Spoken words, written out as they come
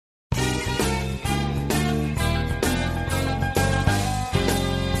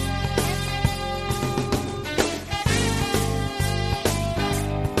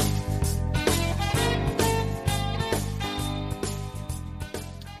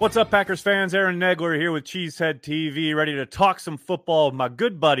What's up, Packers fans? Aaron Negler here with Cheesehead TV, ready to talk some football with my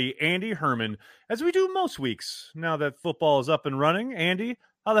good buddy, Andy Herman, as we do most weeks now that football is up and running. Andy,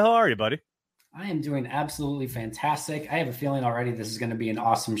 how the hell are you, buddy? I am doing absolutely fantastic. I have a feeling already this is going to be an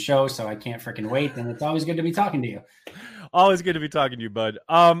awesome show, so I can't freaking wait. And it's always good to be talking to you. Always good to be talking to you, bud.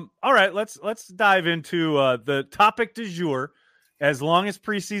 All right, let's dive into the topic du jour. As long as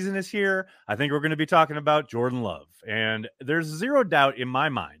preseason is here, I think we're going to be talking about Jordan Love. And there's zero doubt in my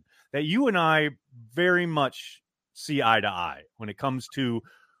mind that you and I very much see eye to eye when it comes to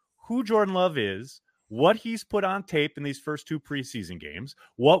who Jordan Love is, what he's put on tape in these first two preseason games,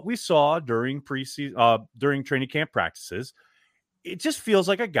 what we saw during during training camp practices. It just feels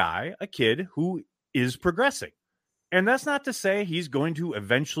like a kid who is progressing. And that's not to say he's going to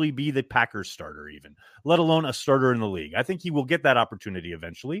eventually be the Packers starter even, let alone a starter in the league. I think he will get that opportunity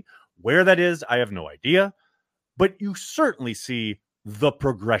eventually. Where that is, I have no idea. But you certainly see the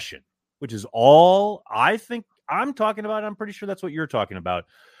progression, which is all I think I'm talking about. I'm pretty sure that's what you're talking about.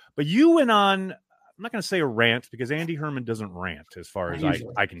 But you went on, I'm not going to say a rant because Andy Herman doesn't rant as far as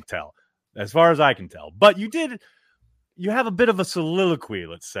I can tell. As far as I can tell. But you have a bit of a soliloquy,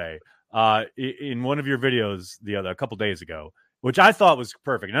 let's say, in one of your videos a couple days ago, which I thought was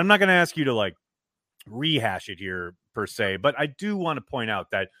perfect. And I'm not going to ask you to like rehash it here per se, but I do want to point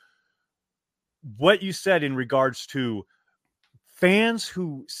out that what you said in regards to fans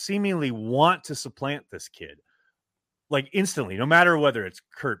who seemingly want to supplant this kid, like instantly, no matter whether it's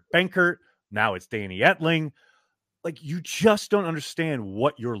Kurt Benkert, now it's Danny Etling, like you just don't understand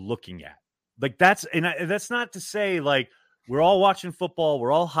what you're looking at. Like that's not to say like we're all watching football,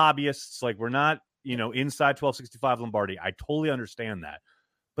 we're all hobbyists, like we're not, inside 1265 Lombardi. I totally understand that.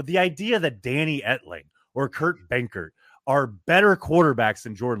 But the idea that Danny Etling or Kurt Benkert are better quarterbacks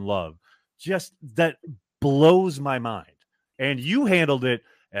than Jordan Love, just that blows my mind. And you handled it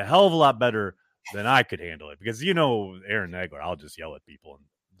a hell of a lot better than I could handle it because, Aaron Negler, I'll just yell at people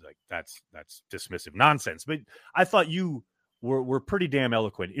and like that's dismissive nonsense. But I thought you were pretty damn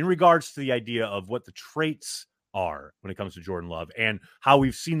eloquent in regards to the idea of what the traits are when it comes to Jordan Love and how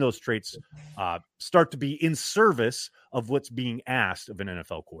we've seen those traits start to be in service of what's being asked of an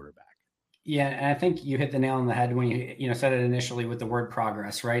NFL quarterback. Yeah, and I think you hit the nail on the head when you said it initially with the word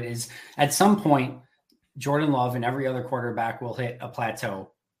progress, right? Is at some point Jordan Love and every other quarterback will hit a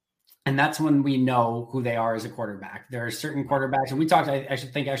plateau. And that's when we know who they are as a quarterback. There are certain quarterbacks, and we talked, I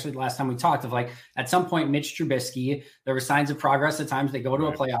think the last time we talked of like, at some point, Mitch Trubisky, there were signs of progress. At times they go to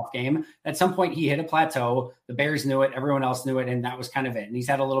a playoff game. At some point he hit a plateau. The Bears knew it. Everyone else knew it. And that was kind of it. And he's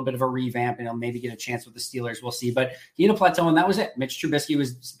had a little bit of a revamp and he'll maybe get a chance with the Steelers. We'll see, but he hit a plateau and that was it. Mitch Trubisky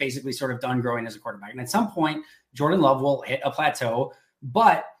was basically sort of done growing as a quarterback. And at some point, Jordan Love will hit a plateau,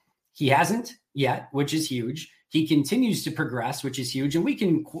 but he hasn't yet, which is huge. He continues to progress, which is huge. And we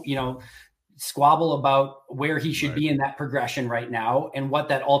can, squabble about where he should be in that progression right now and what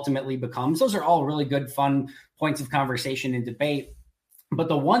that ultimately becomes. Those are all really good, fun points of conversation and debate. But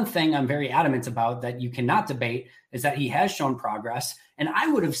the one thing I'm very adamant about that you cannot debate is that he has shown progress. And I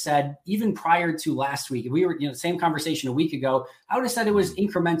would have said, even prior to last week, we were, same conversation a week ago, I would have said it was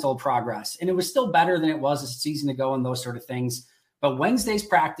incremental progress. And it was still better than it was a season ago and those sort of things. But Wednesday's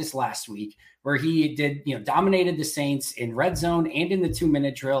practice last week, where he did, dominated the Saints in red zone and in the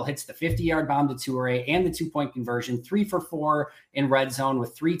 2-minute drill, hits the 50-yard bomb to Toure and the 2-point conversion, 3 for 4 in red zone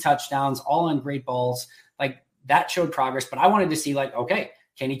with 3 touchdowns, all on great balls. Like that showed progress. But I wanted to see like, okay,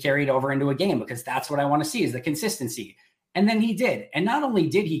 can he carry it over into a game? Because that's what I want to see is the consistency. And then he did. And not only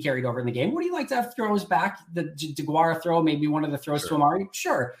did he carry it over in the game, would he like to have throws back? The DeGuara throw, maybe one of the throws to Amari?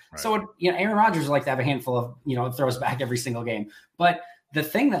 Sure. Right. So, Aaron Rodgers would like to have a handful of, throws back every single game. But the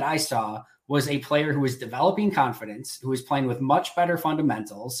thing that I saw was a player who is developing confidence, who is playing with much better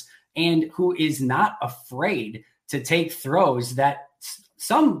fundamentals, and who is not afraid to take throws that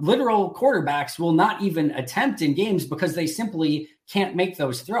some literal quarterbacks will not even attempt in games because they simply can't make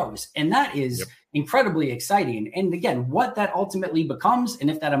those throws. And that is incredibly exciting. And again, what that ultimately becomes, and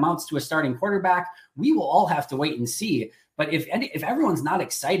if that amounts to a starting quarterback, we will all have to wait and see. But if everyone's not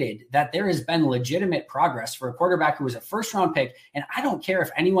excited that there has been legitimate progress for a quarterback who was a first-round pick, and I don't care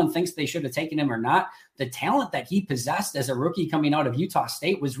if anyone thinks they should have taken him or not, the talent that he possessed as a rookie coming out of Utah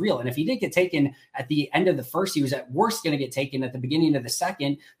State was real. And if he didn't get taken at the end of the first, he was at worst going to get taken at the beginning of the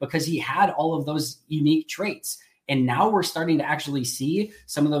second because he had all of those unique traits. And now we're starting to actually see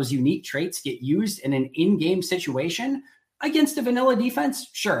some of those unique traits get used in an in-game situation. Against a vanilla defense,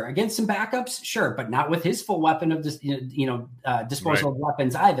 sure. Against some backups, sure, but not with his full weapon of disposal of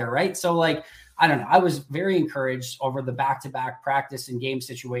weapons either, right? So, like, I don't know. I was very encouraged over the back-to-back practice and game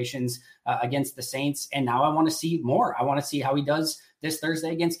situations against the Saints, and now I want to see more. I want to see how he does this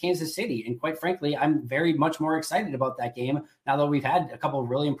Thursday against Kansas City. And quite frankly, I'm very much more excited about that game now that we've had a couple of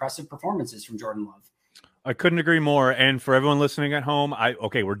really impressive performances from Jordan Love. I couldn't agree more. And for everyone listening at home,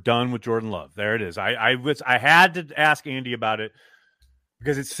 we're done with Jordan Love. There it is. I had to ask Andy about it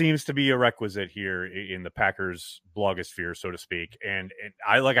because it seems to be a requisite here in the Packers blogosphere, so to speak. And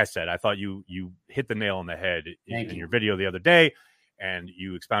like I said, I thought you hit the nail on the head in your video the other day, and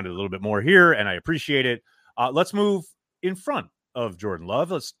you expounded a little bit more here, and I appreciate it. Let's move in front of Jordan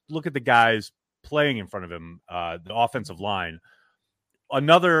Love. Let's look at the guys playing in front of him, the offensive line.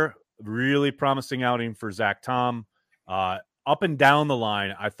 Another really promising outing for Zach Tom. Up and down the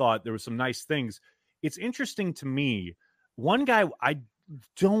line, I thought there were some nice things. It's interesting to me. One guy I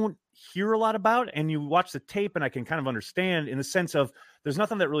don't hear a lot about, and you watch the tape and I can kind of understand in the sense of there's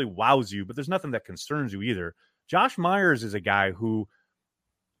nothing that really wows you, but there's nothing that concerns you either. Josh Myers is a guy who,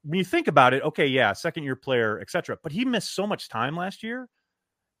 when you think about it, okay, yeah, second-year player, etc., but he missed so much time last year.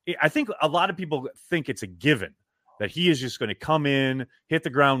 I think a lot of people think it's a given that he is just going to come in, hit the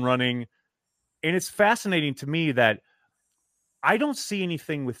ground running. And it's fascinating to me that I don't see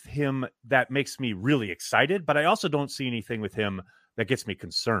anything with him that makes me really excited, but I also don't see anything with him that gets me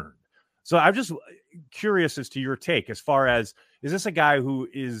concerned. So I'm just curious as to your take as far as, is this a guy who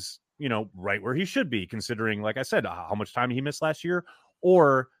is, right where he should be, considering, like I said, how much time he missed last year?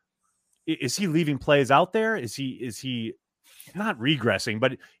 Or is he leaving plays out there? Is he not regressing,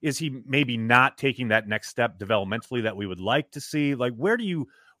 but is he maybe not taking that next step developmentally that we would like to see? Like, where do you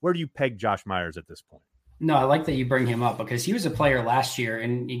peg Josh Myers at this point? No, I like that you bring him up because he was a player last year,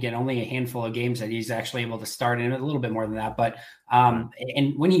 and again, only a handful of games that he's actually able to start in, a little bit more than that. But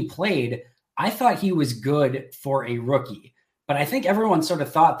and when he played, I thought he was good for a rookie, but I think everyone sort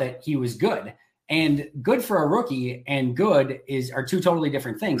of thought that he was good. And good for a rookie and good are two totally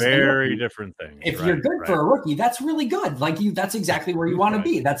different things. Very different things. If you're good for a rookie, that's really good. That's exactly where you want to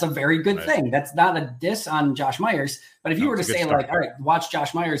be. That's a very good thing. That's not a diss on Josh Myers. But if you were to say, all right, watch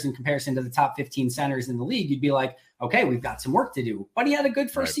Josh Myers in comparison to the top 15 centers in the league, you'd be like, okay, we've got some work to do. But he had a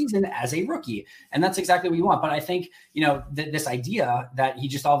good first season as a rookie. And that's exactly what you want. But I think, this idea that he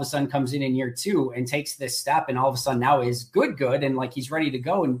just all of a sudden comes in year two and takes this step and all of a sudden now is good. And like he's ready to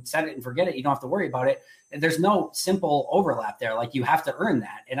go and set it and forget it. You don't have to worry about it. There's no simple overlap there. Like you have to earn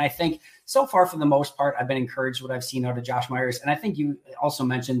that. And I think so far, for the most part, I've been encouraged what I've seen out of Josh Myers. And I think you also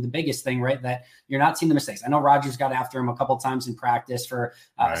mentioned the biggest thing, right? That you're not seeing the mistakes. I know Rodgers got after him a couple of times in practice for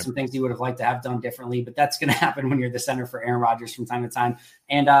some things he would have liked to have done differently, but that's going to happen when you're the center for Aaron Rodgers from time to time.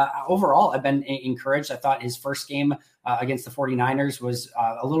 And overall, I've been encouraged. I thought his first game against the 49ers was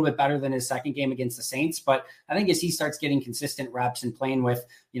a little bit better than his second game against the Saints. But I think as he starts getting consistent reps and playing with,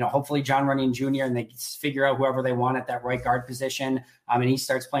 hopefully John Runyon Jr. and they figure out whoever they want at that right guard position, and he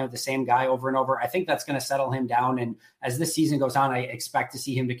starts playing with the same guy over and over, I think that's going to settle him down. And as this season goes on, I expect to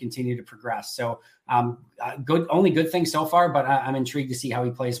see him to continue to progress. So only good things so far, but I'm intrigued to see how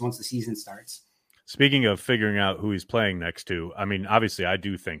he plays once the season starts. Speaking of figuring out who he's playing next to, I mean, obviously I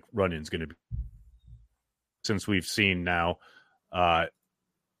do think Runyon's going to be, since we've seen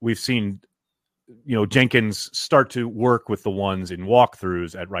Jenkins start to work with the ones in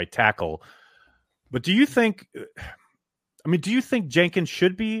walkthroughs at right tackle. But do you think Jenkins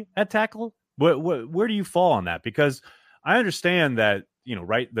should be at tackle? Where do you fall on that? Because I understand that,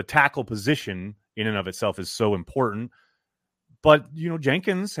 the tackle position in and of itself is so important. But,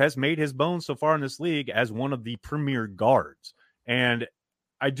 Jenkins has made his bones so far in this league as one of the premier guards. And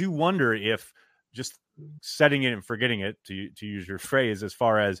I do wonder if just setting it and forgetting it, to use your phrase, as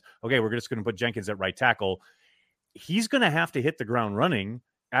far as, okay, we're just going to put Jenkins at right tackle, he's going to have to hit the ground running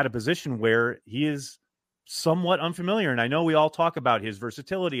at a position where he is somewhat unfamiliar. And I know we all talk about his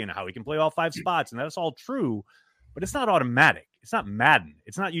versatility and how he can play all five spots, and that's all true, but it's not automatic. It's not Madden.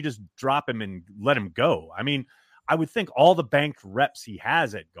 It's not you just drop him and let him go. I mean, I would think all the banked reps he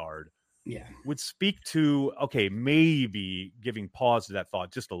has at guard would speak to, okay, maybe giving pause to that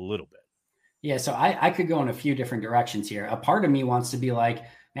thought just a little bit. Yeah, so I could go in a few different directions here. A part of me wants to be like,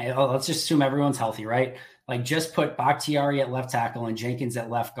 hey, let's just assume everyone's healthy, right? Like just put Bakhtiari at left tackle and Jenkins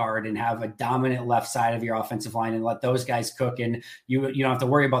at left guard and have a dominant left side of your offensive line and let those guys cook. And you don't have to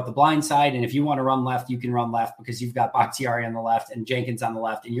worry about the blind side. And if you want to run left, you can run left because you've got Bakhtiari on the left and Jenkins on the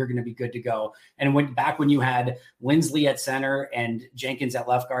left, and you're going to be good to go. And when you had Lindsley at center and Jenkins at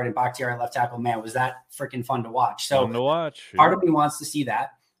left guard and Bakhtiari at left tackle, man, was that freaking fun to watch. So fun to watch. Part of me wants to see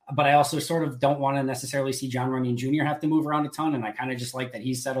that. But I also sort of don't want to necessarily see John Runyon Jr. have to move around a ton. And I kind of just like that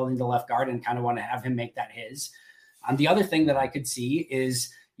he's settled into left guard and kind of want to have him make that his. The other thing that I could see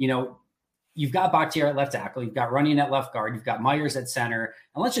is, you've got Bakhtiari at left tackle, you've got Runyon at left guard, you've got Myers at center.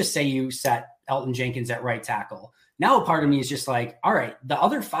 And let's just say you set Elton Jenkins at right tackle. Now part of me is just like, all right, the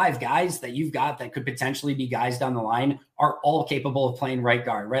other 5 guys that you've got that could potentially be guys down the line are all capable of playing right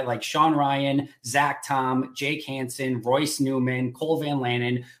guard, right? Like Sean Ryan, Zach Tom, Jake Hansen, Royce Newman, Cole Van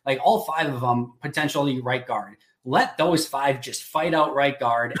Lanen, like all 5 of them potentially right guard. Let those 5 just fight out right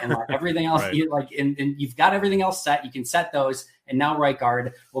guard and let everything else right. and you've got everything else set. You can set those, and now right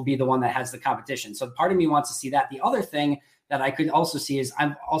guard will be the one that has the competition. So part of me wants to see that. The other thing that I could also see is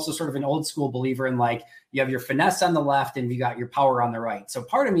I'm also sort of an old school believer in, like, you have your finesse on the left and you got your power on the right. So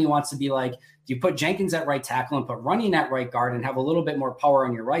part of me wants to be like, do you put Jenkins at right tackle and put Running at right guard and have a little bit more power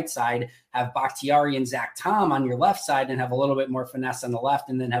on your right side, have Bakhtiari and Zach Tom on your left side and have a little bit more finesse on the left,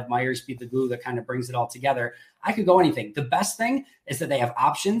 and then have Myers be the glue that kind of brings it all together? I could go anything. The best thing is that they have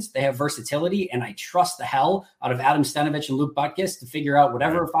options, they have versatility, and I trust the hell out of Adam Stenovich and Luke Butkus to figure out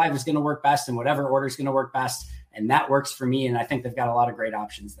whatever 5 is going to work best and whatever order is going to work best. And that works for me. And I think they've got a lot of great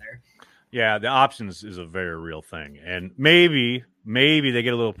options there. Yeah, the options is a very real thing. And maybe they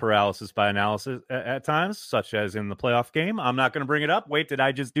get a little paralysis by analysis at times, such as in the playoff game. I'm not going to bring it up. Wait, did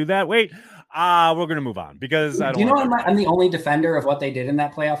I just do that? Wait, we're going to move on because I don't. Do you know I'm the only defender of what they did in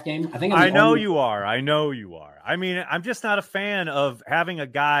that playoff game? I think I know you are. I mean, I'm just not a fan of having a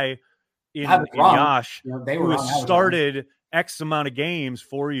guy in Yash who has started X amount of games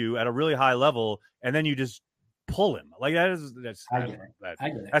for you at a really high level, and then you just pull him. Like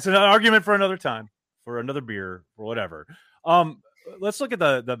that's an argument for another time, for another beer, for whatever. Let's look at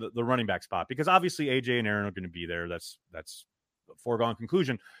the running back spot, because obviously AJ and Aaron are going to be there. That's a foregone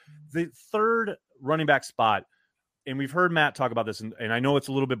conclusion. The third running back spot, and we've heard Matt talk about this, and I know it's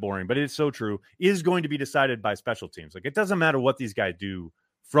a little bit boring, but it's so true, is going to be decided by special teams. Like, it doesn't matter what these guys do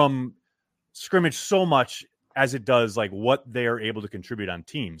from scrimmage so much as it does like what they're able to contribute on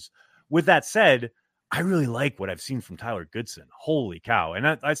teams. With that said, I really like what I've seen from Tyler Goodson. Holy cow. And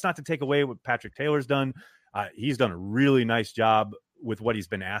that's not to take away what Patrick Taylor's done. He's done a really nice job with what he's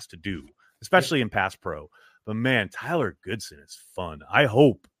been asked to do, especially in pass pro. But man, Tyler Goodson is fun. I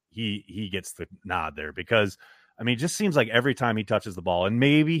hope he gets the nod there, because I mean, it just seems like every time he touches the ball, and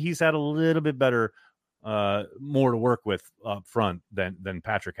maybe he's had a little bit better, more to work with up front than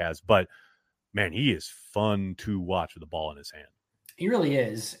Patrick has. But man, he is fun to watch with the ball in his hand. He really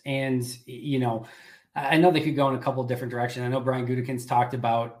is. And, I know they could go in a couple of different directions. I know Brian Gutekunst's talked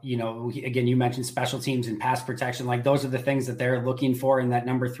about, again, you mentioned special teams and pass protection. Like, those are the things that they're looking for in that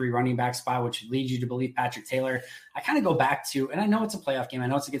number 3 running back spot, which leads you to believe Patrick Taylor. I kind of go back to, and I know it's a playoff game, I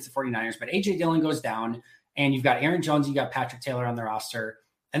know it's against the 49ers, but AJ Dillon goes down and you've got Aaron Jones, you got Patrick Taylor on the roster,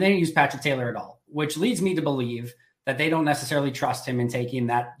 and then you use Patrick Taylor at all, which leads me to believe that they don't necessarily trust him in taking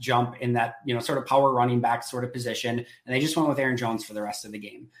that jump in that, sort of power running back sort of position. And they just went with Aaron Jones for the rest of the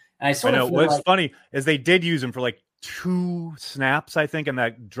game. And I know what's funny is they did use him for like 2 snaps, I think, in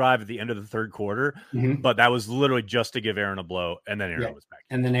that drive at the end of the third quarter. Mm-hmm. But that was literally just to give Aaron a blow. And then Aaron was back.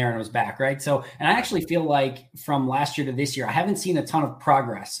 And then Aaron was back. Right. So, and I actually feel like from last year to this year, I haven't seen a ton of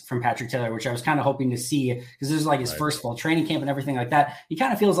progress from Patrick Taylor, which I was kind of hoping to see, because this is like his first full training camp and everything like that. He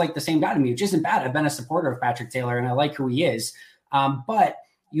kind of feels like the same guy to me, which isn't bad. I've been a supporter of Patrick Taylor and I like who he is. But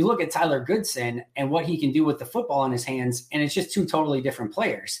you look at Tyler Goodson and what he can do with the football in his hands, and it's just 2 totally different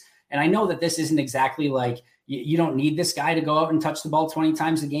players. And I know that this isn't exactly like you don't need this guy to go out and touch the ball 20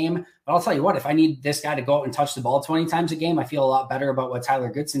 times a game. But I'll tell you what, if I need this guy to go out and touch the ball 20 times a game, I feel a lot better about what Tyler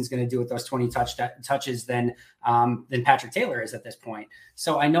Goodson's going to do with those 20 touches than Patrick Taylor is at this point.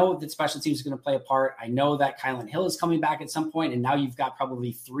 So I know that special teams is going to play a part. I know that Kylan Hill is coming back at some point, and now you've got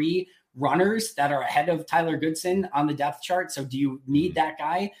probably 3 runners that are ahead of Tyler Goodson on the depth chart. So do you need that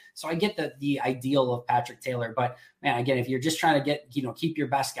guy? So I get the ideal of Patrick Taylor, but man, again, if you're just trying to keep your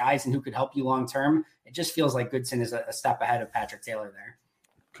best guys and who could help you long-term, it just feels like Goodson is a step ahead of Patrick Taylor there.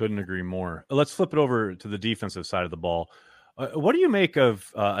 Couldn't agree more. Let's flip it over to the defensive side of the ball. What do you make of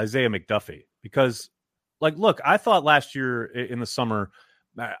Isaiah McDuffie? Because look, I thought last year in the summer,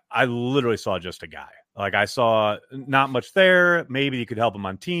 I literally saw just a guy. Like, I saw not much there. Maybe he could help him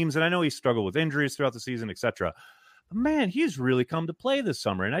on teams. And I know he struggled with injuries throughout the season, etc. But man, he's really come to play this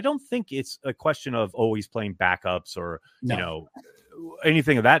summer. And I don't think it's a question of, he's playing backups or,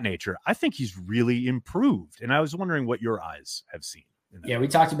 anything of that nature. I think he's really improved. And I was wondering what your eyes have seen. Yeah, we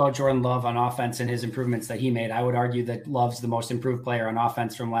talked about Jordan Love on offense and his improvements that he made. I would argue that Love's the most improved player on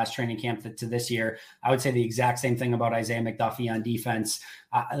offense from last training camp to this year. I would say the exact same thing about Isaiah McDuffie on defense.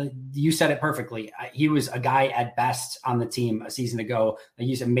 You said it perfectly. He was a guy at best on the team a season ago.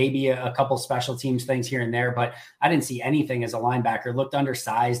 You said maybe a couple special teams things here and there, but I didn't see anything as a linebacker. Looked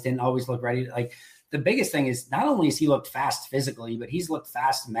undersized, didn't always look ready. The biggest thing is not only has he looked fast physically, but he's looked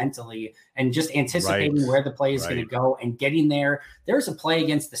fast mentally and just anticipating where the play is going to go and getting there. There's a play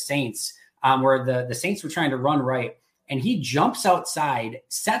against the Saints where the Saints were trying to run right. And he jumps outside,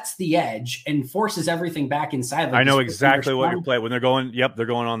 sets the edge, and forces everything back inside. Like I know exactly what you're playing when they're going. Yep, they're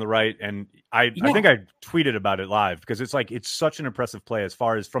going on the right, and I think I tweeted about it live because it's such an impressive play as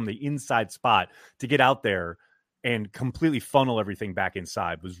far as from the inside spot to get out there and completely funnel everything back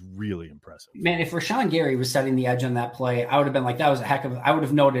inside was really impressive. Man, if Rashawn Gary was setting the edge on that play, I would have been like, that was a heck of. I would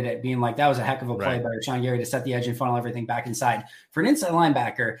have noted it being like that was a heck of a play by Rashawn Gary to set the edge and funnel everything back inside. For an inside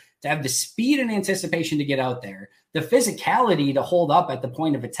linebacker to have the speed and anticipation to get out there, the physicality to hold up at the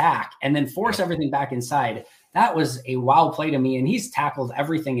point of attack, and then force everything back inside. That was a wow play to me. And he's tackled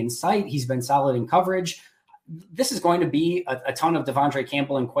everything in sight. He's been solid in coverage. This is going to be a ton of Devondre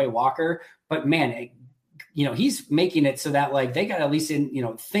Campbell and Quay Walker, but man, he's making it so that like they got at least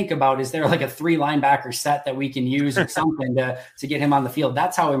think about, is there like a 3 linebacker set that we can use or something to get him on the field?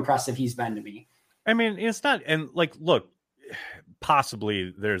 That's how impressive he's been to me. I mean, it's not, and like, look,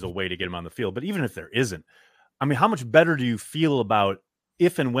 possibly there's a way to get him on the field, but even if there isn't, I mean, how much better do you feel about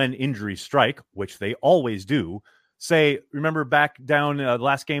if and when injuries strike, which they always do? Say, remember back down the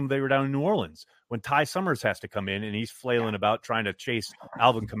last game they were down in New Orleans when Ty Summers has to come in and he's flailing about trying to chase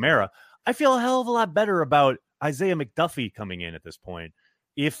Alvin Kamara. I feel a hell of a lot better about Isaiah McDuffie coming in at this point.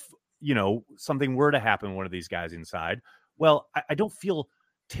 If, something were to happen to one of these guys inside, well, I don't feel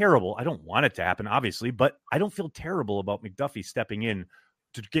terrible. I don't want it to happen, obviously, but I don't feel terrible about McDuffie stepping in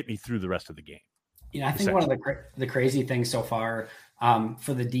to get me through the rest of the game. I think one of the crazy things so far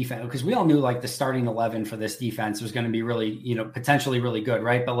for the defense, because we all knew like the starting 11 for this defense was going to be really, potentially really good,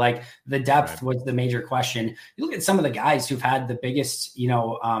 right? But like the depth was the major question. You look at some of the guys who've had the biggest,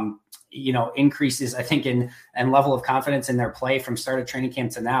 increases, I think, in level of confidence in their play from start of training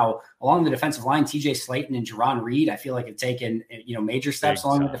camp to now. Along the defensive line, TJ Slayton and Jerron Reed, I feel like have taken, major steps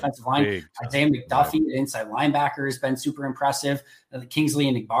along the defensive line. Isaiah McDuffie, the inside linebacker, has been super impressive. Kingsley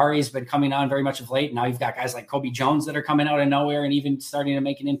and Igbari has been coming on very much of late. Now you've got guys like Kobe Jones that are coming out of nowhere and even starting to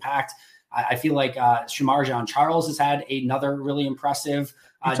make an impact. I feel like Shamar Jean-Charles has had another really impressive.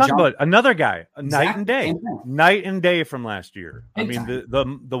 You're talking about another guy, night and day from last year. I mean,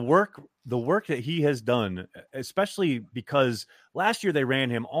 the work that he has done, especially because last year they ran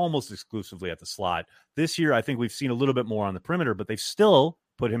him almost exclusively at the slot. This year, I think we've seen a little bit more on the perimeter, but they've still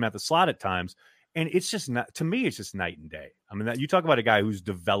put him at the slot at times. And it's just not, to me, it's just night and day. I mean, you talk about a guy who's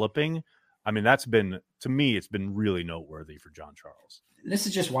developing. I mean, to me, it's been really noteworthy for Jean-Charles. This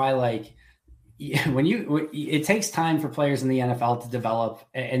is just why, like, it takes time for players in the NFL to develop,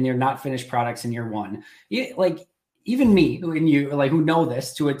 and they're not finished products in year one. Even me, who know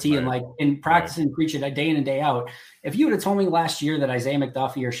this to a T, and like in practice and preach it day in and day out. If you would have told me last year that Isaiah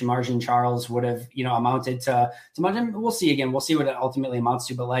McDuffie or Shamar Jean-Charles would have, amounted to much, we'll see again. We'll see what it ultimately amounts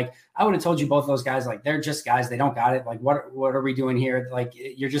to. But like, I would have told you both of those guys, like, they're just guys. They don't got it. Like, what are we doing here? Like,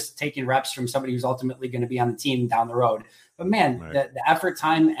 you're just taking reps from somebody who's ultimately going to be on the team down the road. But man, the effort,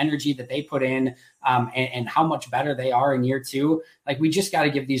 time, energy that they put in, and how much better they are in year two, like, we just got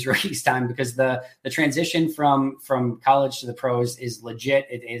to give these rookies time, because the transition from college to the pros is legit.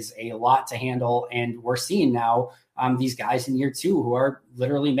 It is a lot to handle. And we're seeing now these guys in year two who are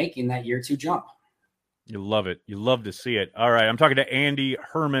literally making that year two jump. You love it. You love to see it. All right. I'm talking to Andy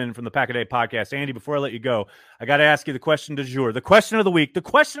Herman from the Pack a Day podcast. Andy, before I let you go, I got to ask you the question du jour, the question of the week, the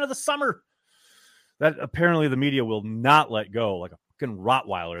question of the summer that apparently the media will not let go. Like a fucking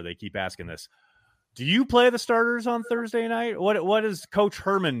Rottweiler, they keep asking this. Do you play the starters on Thursday night? What is Coach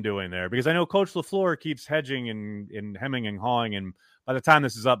Herman doing there? Because I know Coach LaFleur keeps hedging and hemming and hawing, and by the time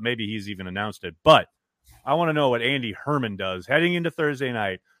this is up, maybe he's even announced it. But I want to know what Andy Herman does heading into Thursday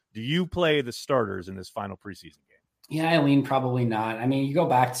night. Do you play the starters in this final preseason game? Yeah, Eileen, probably not. I mean, you go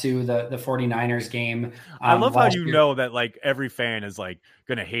back to the 49ers game. I love how you know that like every fan is like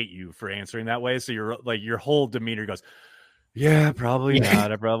going to hate you for answering that way. So you're like, your whole demeanor goes, yeah, probably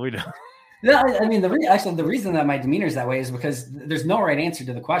not. I probably don't. No, I mean, the reason that my demeanor is that way is because there's no right answer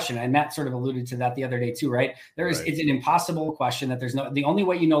to the question. And Matt sort of alluded to that the other day too, right? It's an impossible question that the only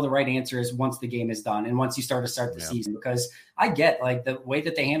way you know the right answer is once the game is done and once you start the season, because I get like the way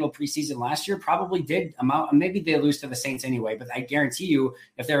that they handled preseason last year probably did amount, maybe they lose to the Saints anyway, but I guarantee you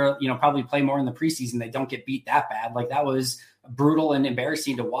if they're, probably play more in the preseason, they don't get beat that bad. Like that was brutal and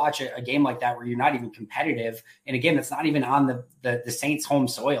embarrassing to watch a game like that where you're not even competitive in a game that's not even on the Saints home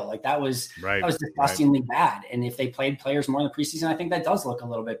soil. Like that was disgustingly bad. And if they played players more in the preseason, I think that does look a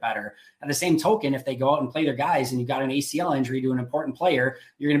little bit better. At the same token, if they go out and play their guys and you got an ACL injury to an important player,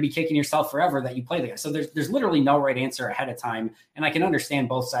 you're going to be kicking yourself forever that you play the guy. So there's literally no right answer ahead of time. And I can understand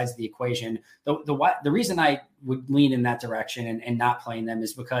both sides of the equation. The reason I would lean in that direction and not playing them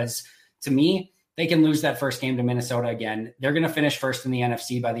is because to me, they can lose that first game to Minnesota again. They're going to finish first in the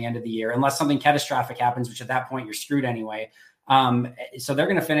NFC by the end of the year, unless something catastrophic happens, which at that point you're screwed anyway. So they're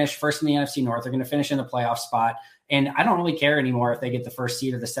going to finish first in the NFC North. They're going to finish in the playoff spot. And I don't really care anymore if they get the first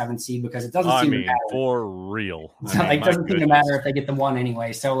seed or the seventh seed, because it doesn't seem to matter. For real. It doesn't seem to matter if they get the one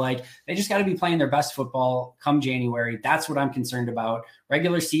anyway. So like, they just got to be playing their best football come January. That's what I'm concerned about.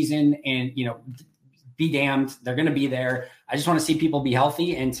 Regular season, and, be damned, they're going to be there. I just want to see people be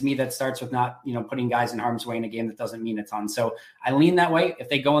healthy. And to me, that starts with not, putting guys in harm's way in a game that doesn't mean a ton. So I lean that way. If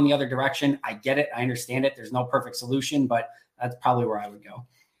they go in the other direction, I get it. I understand it. There's no perfect solution, but that's probably where I would go.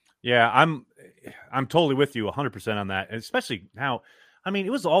 Yeah, I'm totally with you 100% on that. And especially now,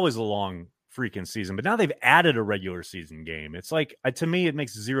 it was always a long freaking season, but now they've added a regular season game. It's like, to me, it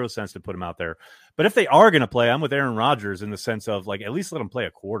makes zero sense to put them out there. But if they are going to play, I'm with Aaron Rodgers in the sense of, like, at least let them play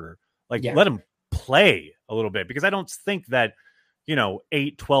a quarter. Let them play a little bit, because I don't think that,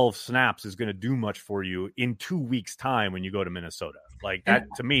 8-12 snaps is going to do much for you in 2 weeks' time when you go to Minnesota. Like, that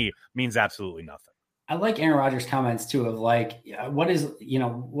to me means absolutely nothing. I like Aaron Rodgers' comments too, of like, what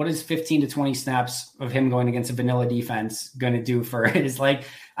is 15 to 20 snaps of him going against a vanilla defense going to do for his, like,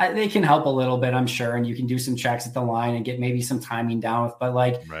 they can help a little bit, I'm sure. And you can do some checks at the line and get maybe some timing down with, but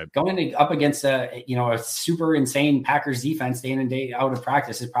like going up against a super insane Packers defense day in and day out of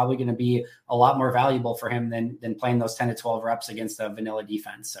practice is probably going to be a lot more valuable for him than playing those 10 to 12 reps against a vanilla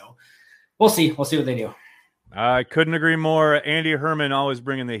defense. So we'll see what they do. I couldn't agree more. Andy Herman always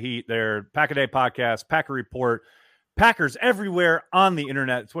bringing the heat there. Pack a Day Podcast, Packer Report, Packers everywhere on the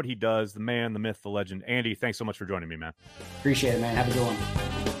internet. It's what he does. The man, the myth, the legend. Andy, thanks so much for joining me, man. Appreciate it, man. Have a good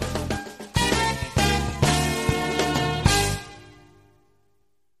one.